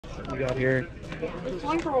we got here.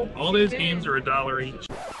 All those games are $1 each.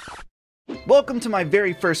 Welcome to my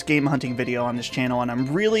very first game hunting video on this channel, and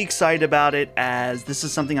I'm really excited about it as this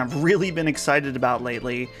is something I've really been excited about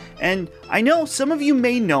lately. And I know some of you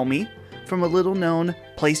may know me from a little known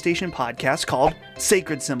PlayStation podcast called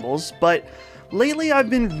Sacred Symbols, but lately I've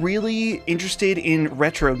been really interested in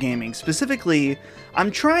retro gaming. Specifically, I'm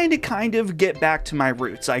trying to kind of get back to my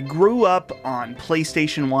roots. I grew up on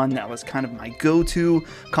PlayStation 1, that was kind of my go-to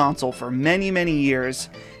console for many, many years.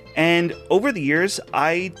 And over the years,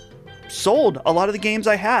 I sold a lot of the games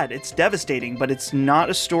I had. It's devastating, but it's not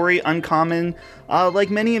a story uncommon like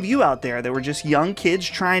many of you out there that were just young kids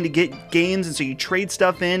trying to get games, and so you trade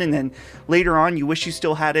stuff in and then later on you wish you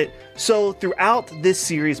still had it. So throughout this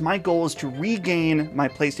series, my goal is to regain my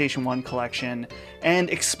PlayStation 1 collection and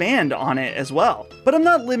expand on it as well. But I'm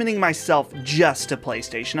not limiting myself just to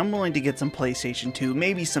PlayStation. I'm willing to get some PlayStation 2,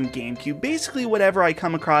 maybe some GameCube, basically whatever I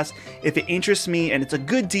come across. If it interests me and it's a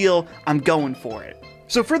good deal, I'm going for it.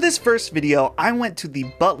 So for this first video, I went to the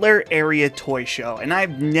Butler Area Toy Show, and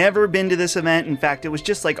I've never been to this event. In fact, it was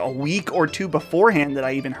just like a week or two beforehand that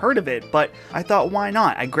I even heard of it, but I thought, why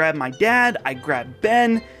not? I grabbed my dad, I grabbed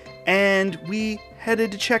Ben, and we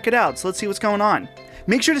headed to check it out. So let's see what's going on.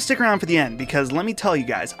 Make sure to stick around for the end, because let me tell you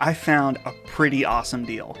guys, I found a pretty awesome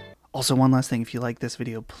deal. Also, one last thing, if you like this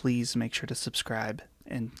video, please make sure to subscribe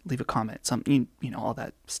and leave a comment. You know, all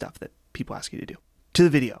that stuff that people ask you to do. To the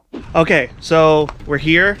video. Okay, so we're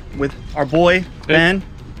here with our boy, Ben,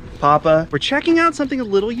 Papa. We're checking out something a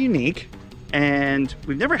little unique, and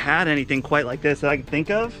we've never had anything quite like this that I can think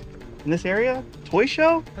of in this area. Toy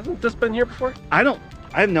show? Hasn't this been here before? I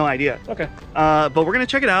have no idea. Okay. But we're gonna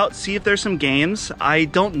check it out, see if there's some games. I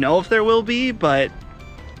don't know if there will be, but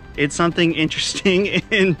it's something interesting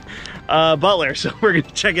in Butler, so we're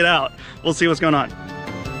gonna check it out. We'll see what's going on.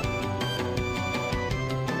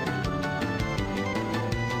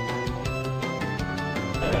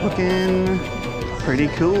 Looking pretty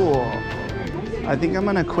cool. I think I'm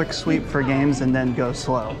gonna quick sweep for games and then go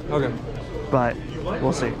slow. Okay. But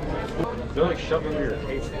we'll see. They're like shoving your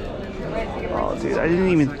face. Oh, dude, I didn't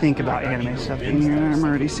even think about anime stuff in here. I'm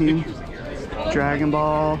already seeing Dragon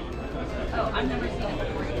Ball.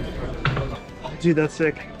 Dude, that's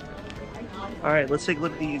sick. All right, let's take a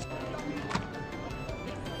look at these.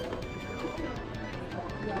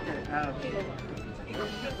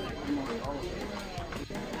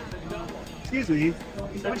 Excuse me,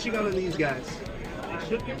 what you got on these guys? They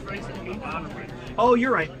should be priced at $8 right now. Oh,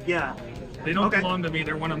 you're right, yeah. They don't belong to me,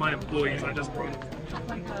 they're one of my employees, I just brought them.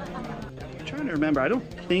 I'm trying to remember, I don't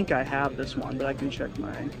think I have this one, but I can check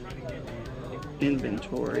my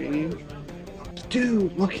inventory.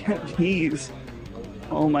 Dude, look at these.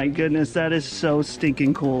 Oh my goodness, that is so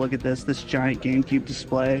stinking cool. Look at this giant GameCube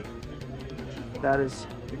display. That is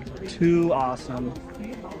too awesome.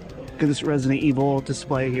 Look at this Resident Evil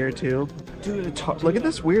display here too. Dude, look at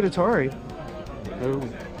this weird Atari. Oh.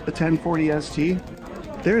 The 1040 ST.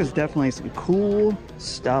 There is definitely some cool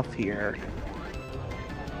stuff here.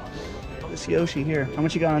 This Yoshi here. How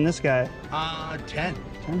much you got on this guy? 10.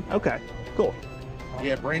 10? Okay, cool.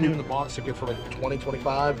 Yeah, brand new in the box. They're good for like 20,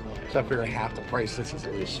 25. So I figure half the price this is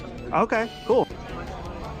at least. Okay, cool.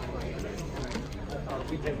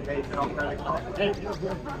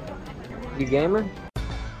 You gamer?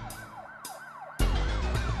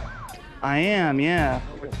 I am, yeah.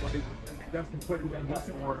 You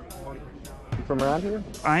from around here?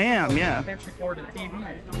 I am, yeah.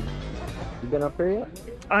 You been up here yet?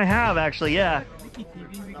 I have actually, yeah.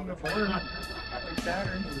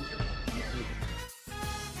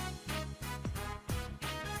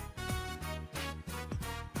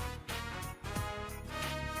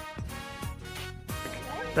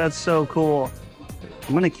 That's so cool.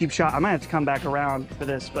 I'm gonna keep shot. I might have to come back around for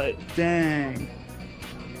this, but dang.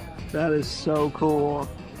 That is so cool.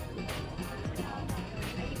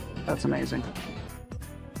 That's amazing.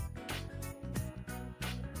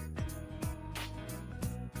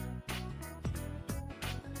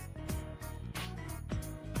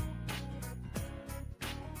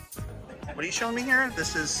 What are you showing me here?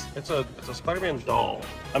 This is... It's a Spider-Man doll.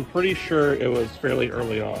 I'm pretty sure it was fairly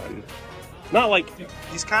early on. Not like,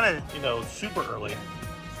 He's kind of... you know, super early,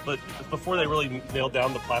 but before they really nailed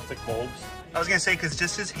down the plastic molds. I was gonna say, because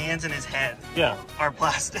just his hands and his head Yeah. are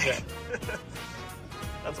plastic. Yeah.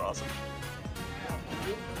 That's awesome.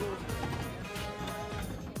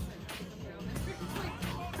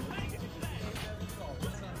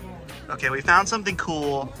 Okay, we found something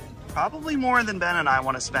cool. Probably more than Ben and I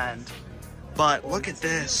want to spend. But look at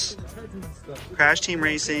this. Crash Team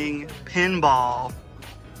Racing, pinball.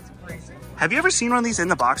 Have you ever seen one of these in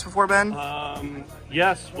the box before, Ben?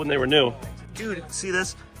 Yes, when they were new. Dude, see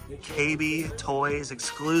this? KB Toys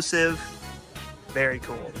exclusive. Very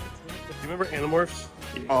cool. Do you remember Animorphs?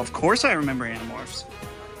 Oh, of course I remember Animorphs.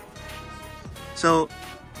 So,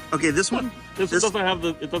 okay, this one. This doesn't have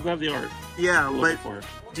the art. Yeah, but For.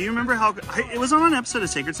 do you remember how it was on an episode of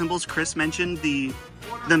Sacred Symbols? Chris mentioned the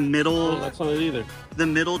middle. Oh, that's not it either. The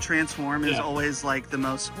middle transform is Yeah. always like the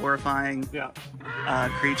most horrifying Yeah.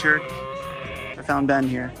 creature. I found Ben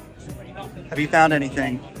here. Have you found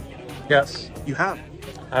anything? Yes. You have.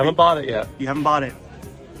 I haven't bought it yet. You haven't bought it.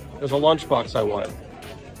 There's a lunchbox I want.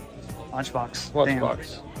 Lunchbox.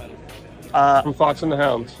 Lunchbox. Damn. From Fox and the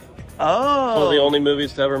Hounds. Oh. One of the only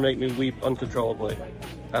movies to ever make me weep uncontrollably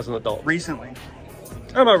as an adult. Recently. I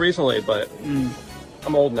don't know about recently, but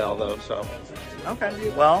I'm old now though, so.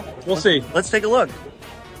 Okay. Well, We'll see. let's take a look.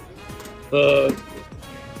 The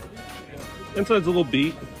inside's a little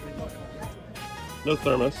beat. No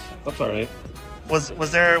thermos. That's alright.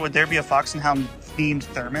 Would there be a Fox and Hound themed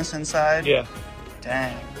thermos inside? Yeah,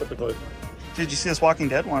 Dang. typically. Did you see this Walking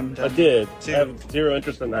Dead one? I did. Two. I have zero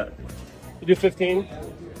interest in that. You do 15?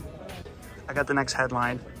 I got the next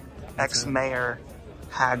headline. Ex-mayor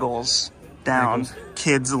haggles down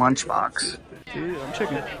kid's lunchbox. Dude, I'm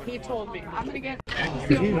checking it. He told me, I'm gonna get.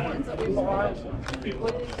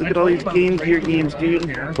 Look at all these Game Gear games, dude.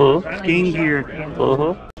 Game Gear.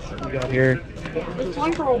 We got here.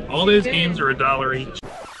 All those games are $1 each.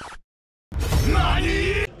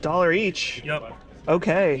 $1 each. Yep.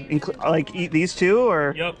 Okay. Like eat these two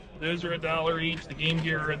or? Yep. Those are $1 each. The Game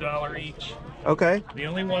Gear are $1 each. Okay. The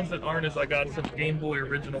only ones that aren't is I got some Game Boy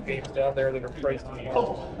original games down there that are priced to me.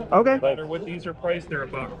 Okay. No matter what these are priced, they're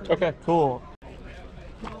 $1. Okay. Cool.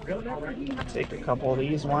 Take a couple of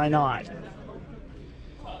these. Why not?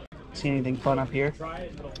 See anything fun up here?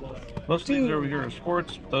 Most of these over here are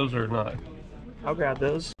sports. Those are not. I'll grab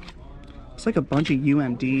those. It's like a bunch of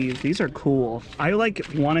UMDs. These are cool. I like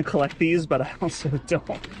want to collect these, but I also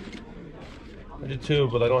don't. I do too,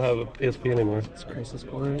 but I don't have a PSP anymore. It's Crisis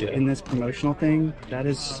Core Yeah. in this promotional thing. That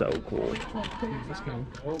is so cool.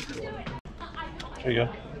 There you go.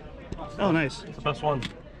 Oh, nice. It's the best one.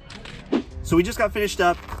 So we just got finished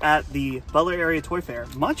up at the Butler Area Toy Fair.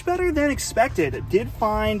 Much better than expected. Did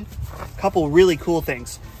find a couple really cool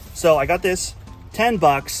things. So I got this, 10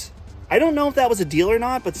 bucks. I don't know if that was a deal or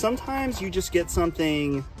not, but sometimes you just get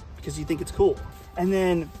something because you think it's cool. And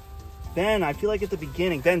then Ben, I feel like at the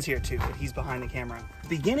beginning, Ben's here too, but he's behind the camera.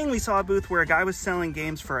 Beginning, we saw a booth where a guy was selling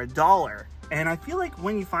games for $1. And I feel like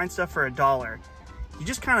when you find stuff for $1, you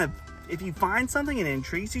just kind of, if you find something and it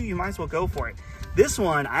intrigues you, you might as well go for it. This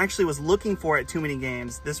one, I actually was looking for at Too Many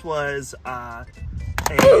Games. This was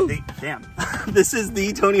this is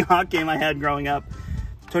the Tony Hawk game I had growing up.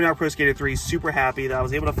 Tony Hawk Pro Skater 3, super happy that I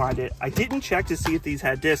was able to find it. I didn't check to see if these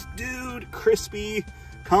had discs. Dude, crispy,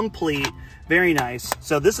 complete, very nice.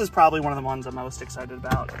 So this is probably one of the ones I'm most excited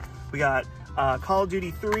about. We got Call of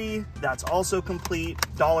Duty 3, that's also complete,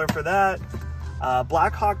 $1 for that.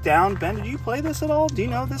 Black Hawk Down, Ben, did you play this at all? Do you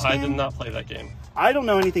know this game? I did not play that game. I don't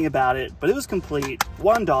know anything about it, but it was complete,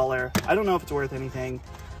 $1. I don't know if it's worth anything.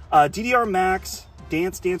 DDR Max,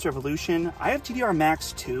 Dance Dance Revolution. I have DDR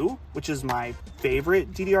Max 2, which is my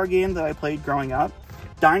favorite DDR game that I played growing up.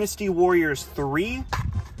 Dynasty Warriors 3.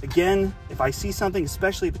 Again, if I see something,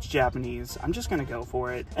 especially if it's Japanese, I'm just gonna go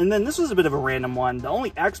for it. And then this was a bit of a random one, the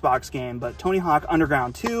only Xbox game, but Tony Hawk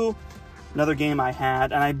Underground 2, another game I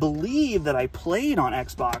had, and I believe that I played on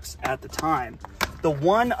Xbox at the time. The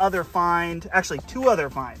one other find, actually two other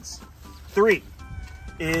finds, 3,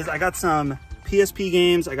 is I got some PSP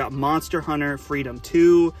games. I got Monster Hunter Freedom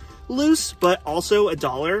 2, loose, but also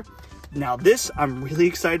 $1. Now this I'm really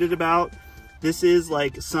excited about. This is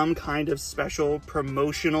like some kind of special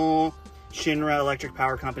promotional Shinra Electric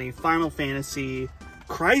Power Company Final Fantasy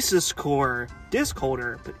Crisis Core disc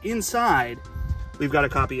holder, but inside we've got a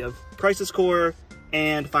copy of Crisis Core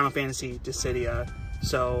and Final Fantasy Dissidia.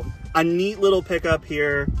 So a neat little pickup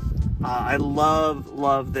here. I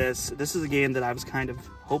love this. This is a game that I was kind of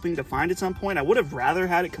hoping to find at some point. I would have rather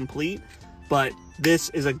had it complete, but this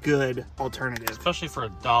is a good alternative. Especially for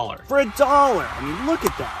 $1. For $1! I mean, look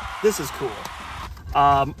at that. This is cool.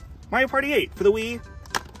 Mario Party 8 for the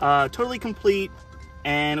Wii. Totally complete,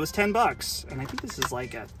 and it was 10 bucks. And I think this is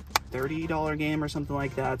like a $30 game or something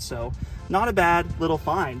like that, so not a bad little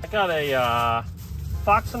find. I got a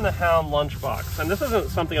Fox and the Hound lunchbox, and this isn't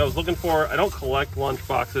something I was looking for. I don't collect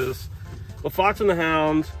lunchboxes, but Fox and the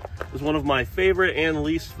Hound is one of my favorite and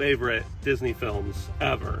least favorite Disney films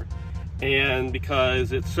ever. And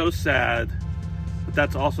because it's so sad, but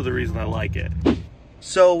that's also the reason I like it.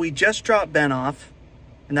 So we just dropped Ben off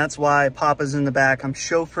and that's why Papa's in the back. I'm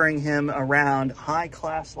chauffeuring him around. High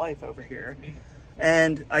class life over here.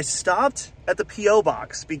 And I stopped at the P.O.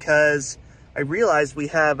 box because I realized we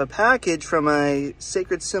have a package from a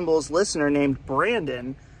Sacred Symbols listener named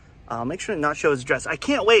Brandon. I'll make sure to not show his address. I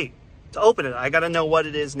can't wait to open it. I gotta know what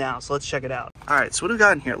it is now, so let's check it out. All right, so what do we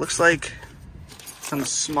got in here? It looks like some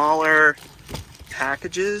smaller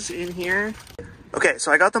packages in here. Okay, so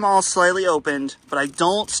I got them all slightly opened, but I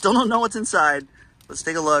still don't know what's inside. Let's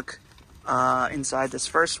take a look inside this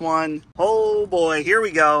first one. Oh boy, here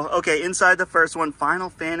we go. Okay, inside the first one, Final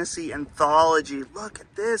Fantasy Anthology. Look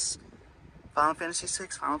at this. Final Fantasy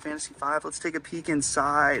 6, Final Fantasy 5. Let's take a peek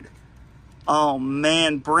inside. Oh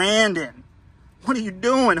man, Brandon, what are you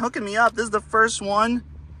doing? Hooking me up. This is the first one.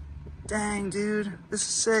 Dang, dude, this is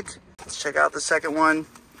sick. Let's check out the second one.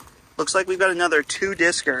 Looks like we've got another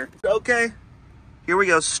 2-discer. Okay, here we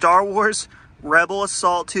go. Star Wars Rebel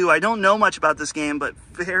Assault 2. I don't know much about this game, but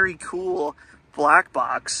very cool black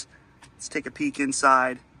box. Let's take a peek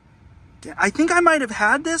inside. I think I might have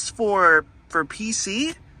had this for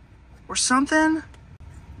PC or something.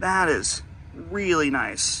 That is really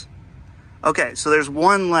nice. Okay, so there's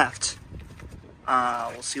one left.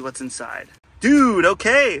 We'll see what's inside. Dude,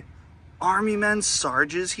 okay. Army Men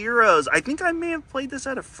Sarge's Heroes. I think I may have played this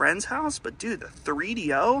at a friend's house, but dude, the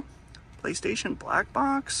 3DO PlayStation black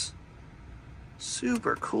box.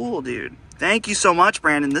 Super cool, dude. Thank you so much,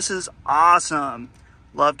 Brandon. This is awesome.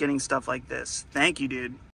 Love getting stuff like this. Thank you,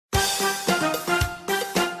 dude.